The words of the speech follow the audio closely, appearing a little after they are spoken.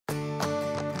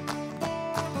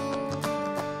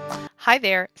Hi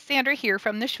there, Sandra here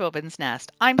from the Schwowin's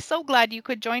Nest. I'm so glad you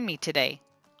could join me today.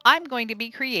 I'm going to be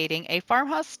creating a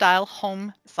farmhouse style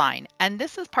home sign, and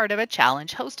this is part of a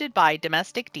challenge hosted by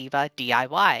Domestic Diva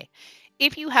DIY.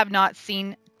 If you have not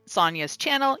seen Sonja's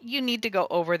channel, you need to go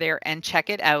over there and check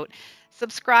it out.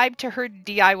 Subscribe to her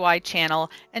DIY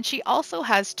channel, and she also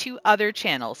has two other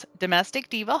channels, Domestic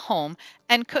Diva Home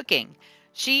and Cooking.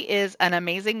 She is an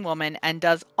amazing woman and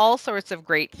does all sorts of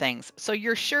great things, so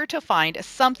you're sure to find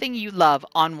something you love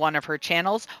on one of her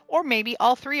channels, or maybe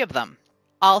all three of them.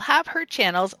 I'll have her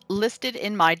channels listed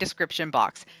in my description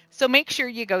box, so make sure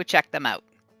you go check them out.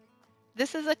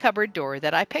 This is a cupboard door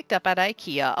that I picked up at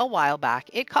IKEA a while back.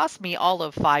 It cost me all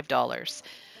of $5.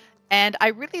 And I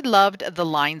really loved the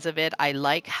lines of it. I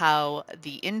like how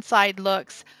the inside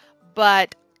looks,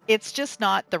 but it's just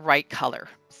not the right color.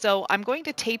 So I'm going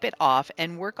to tape it off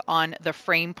and work on the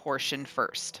frame portion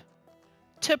first.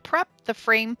 To prep the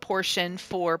frame portion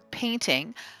for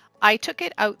painting, I took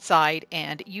it outside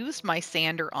and used my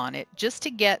sander on it just to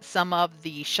get some of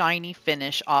the shiny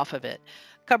finish off of it.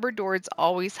 Cupboard doors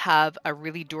always have a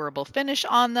really durable finish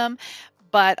on them,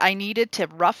 but I needed to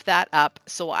rough that up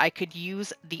so I could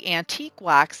use the antique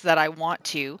wax that I want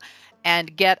to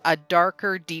and get a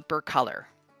darker, deeper color.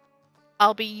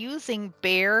 I'll be using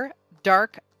bare,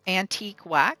 dark antique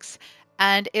wax,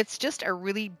 and it's just a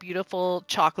really beautiful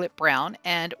chocolate brown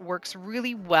and works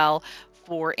really well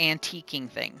for antiquing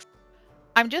things.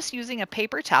 I'm just using a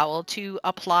paper towel to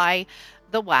apply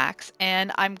the wax,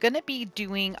 and I'm going to be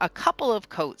doing a couple of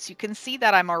coats. You can see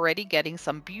that I'm already getting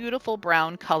some beautiful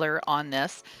brown color on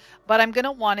this, but I'm going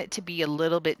to want it to be a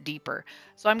little bit deeper.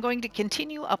 So I'm going to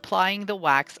continue applying the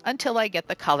wax until I get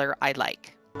the color I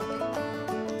like.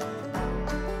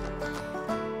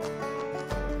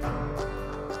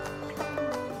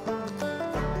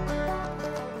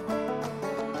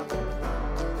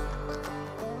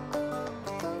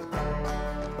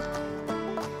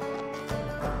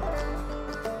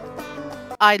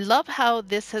 I love how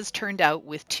this has turned out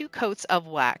with two coats of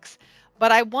wax,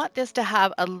 but I want this to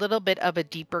have a little bit of a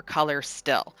deeper color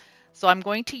still. So I'm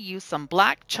going to use some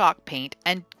black chalk paint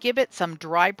and give it some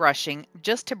dry brushing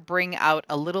just to bring out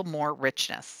a little more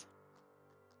richness.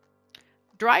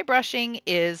 Dry brushing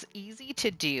is easy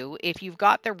to do if you've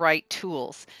got the right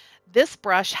tools. This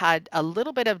brush had a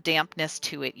little bit of dampness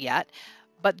to it yet,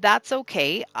 but that's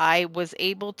okay. I was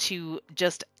able to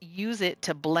just use it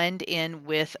to blend in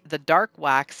with the dark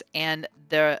wax, and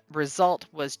the result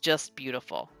was just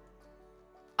beautiful.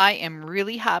 I am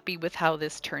really happy with how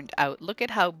this turned out. Look at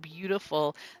how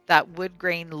beautiful that wood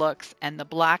grain looks, and the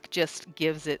black just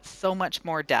gives it so much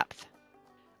more depth.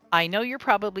 I know you're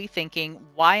probably thinking,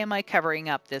 why am I covering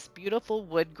up this beautiful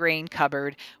wood grain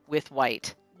cupboard with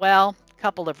white? Well, a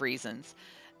couple of reasons.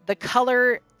 The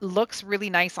color looks really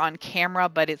nice on camera,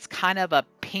 but it's kind of a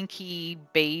pinky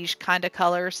beige kind of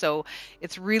color. So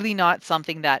it's really not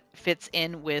something that fits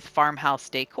in with farmhouse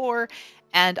decor.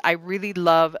 And I really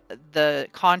love the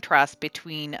contrast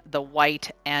between the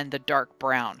white and the dark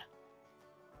brown.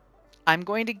 I'm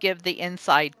going to give the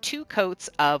inside 2 coats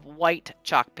of white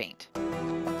chalk paint.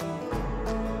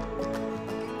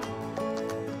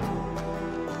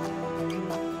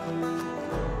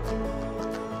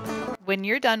 When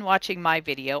you're done watching my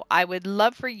video, I would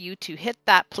love for you to hit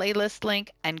that playlist link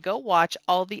and go watch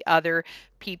all the other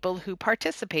people who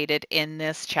participated in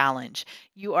this challenge.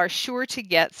 You are sure to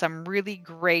get some really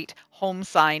great home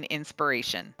sign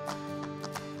inspiration.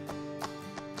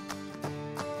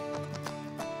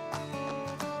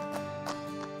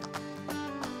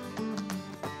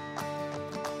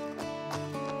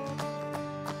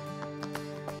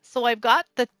 So I've got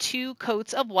the 2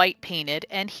 coats of white painted,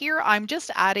 and here I'm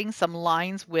just adding some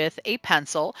lines with a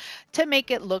pencil to make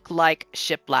it look like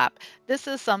shiplap. This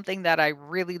is something that I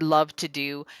really love to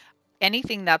do.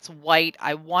 Anything that's white,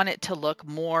 I want it to look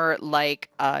more like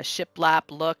a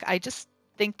shiplap look. I just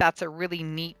think that's a really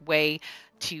neat way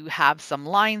to have some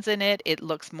lines in it. It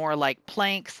looks more like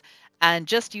planks, and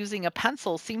just using a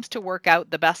pencil seems to work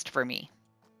out the best for me.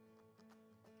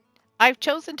 I've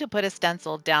chosen to put a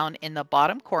stencil down in the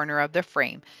bottom corner of the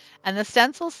frame, and the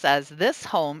stencil says this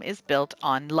home is built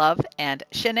on love and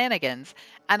shenanigans,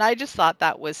 and I just thought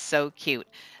that was so cute.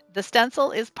 The stencil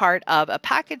is part of a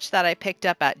package that I picked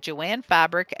up at Joann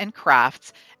Fabric and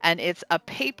Crafts, and it's a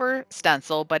paper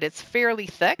stencil, but it's fairly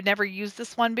thick. I've never used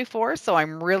this one before, so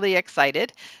I'm really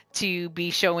excited to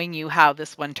be showing you how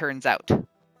this one turns out.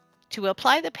 To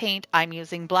apply the paint, I'm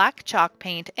using black chalk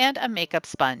paint and a makeup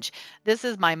sponge. This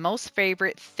is my most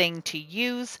favorite thing to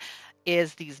use.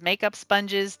 is these makeup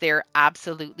sponges. They're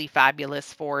absolutely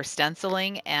fabulous for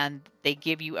stenciling, and they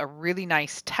give you a really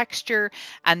nice texture,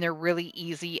 and they're really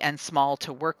easy and small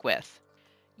to work with.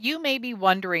 You may be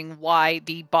wondering why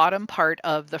the bottom part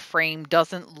of the frame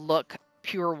doesn't look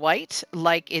pure white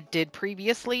like it did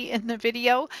previously in the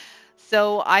video.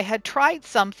 So I had tried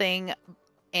something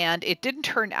and it didn't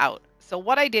turn out. So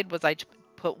what I did was I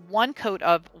put one coat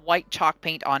of white chalk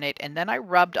paint on it, and then I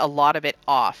rubbed a lot of it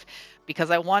off because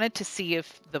I wanted to see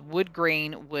if the wood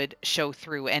grain would show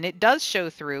through, and it does show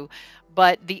through,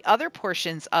 but the other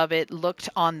portions of it looked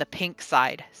on the pink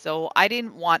side. So I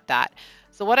didn't want that.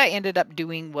 So what I ended up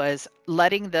doing was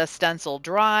letting the stencil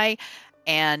dry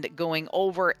and going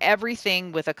over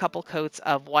everything with a couple coats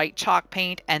of white chalk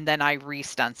paint, and then I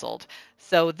re-stenciled.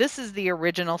 So this is the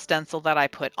original stencil that I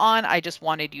put on. I just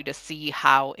wanted you to see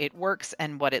how it works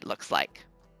and what it looks like.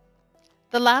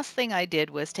 The last thing I did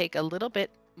was take a little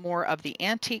bit more of the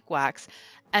antique wax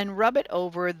and rub it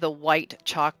over the white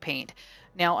chalk paint.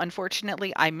 Now,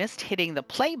 unfortunately, I missed hitting the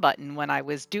play button when I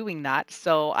was doing that,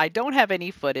 so I don't have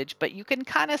any footage, but you can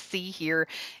kind of see here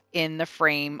in the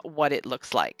frame what it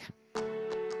looks like.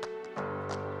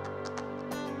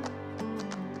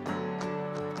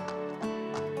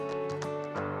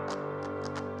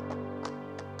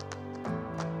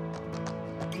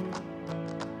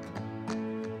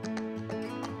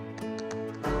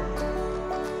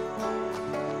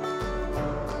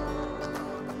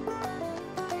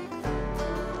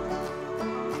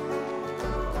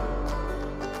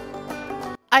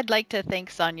 I'd like to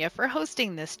thank Sonja for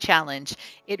hosting this challenge.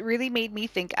 It really made me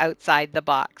think outside the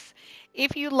box.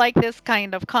 If you like this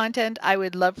kind of content, I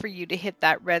would love for you to hit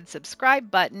that red subscribe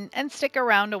button and stick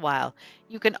around a while.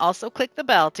 You can also click the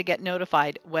bell to get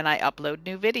notified when I upload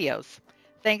new videos.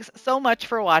 Thanks so much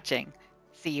for watching.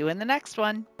 See you in the next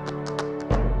one.